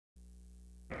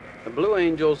The Blue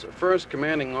Angels' first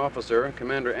commanding officer,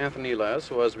 Commander Anthony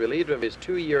Les, was relieved of his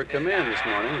 2-year command this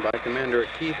morning by Commander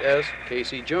Keith S.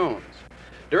 Casey Jones.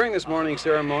 During this morning's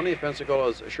ceremony at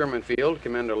Pensacola's Sherman Field,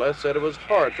 Commander Les said it was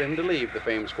hard for him to leave the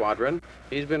famed squadron.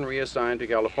 He's been reassigned to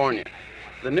California.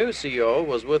 The new CO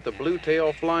was with the Blue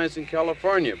Tail Flies in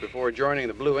California before joining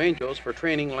the Blue Angels for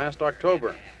training last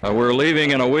October. We're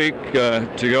leaving in a week to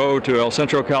go to El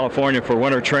Centro, California for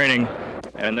winter training,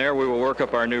 and there we will work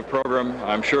up our new program.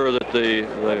 I'm sure that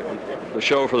the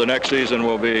show for the next season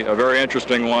will be a very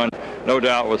interesting one, no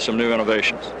doubt with some new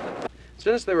innovations.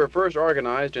 Since they were first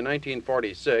organized in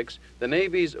 1946, the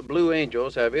Navy's Blue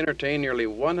Angels have entertained nearly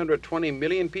 120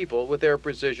 million people with their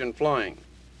precision flying.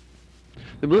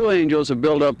 The Blue Angels have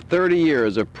built up 30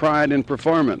 years of pride and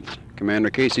performance.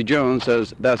 Commander Casey Jones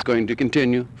says that's going to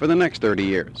continue for the next 30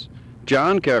 years.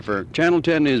 John Keffer, Channel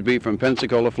 10 Newsbeat from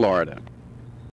Pensacola, Florida.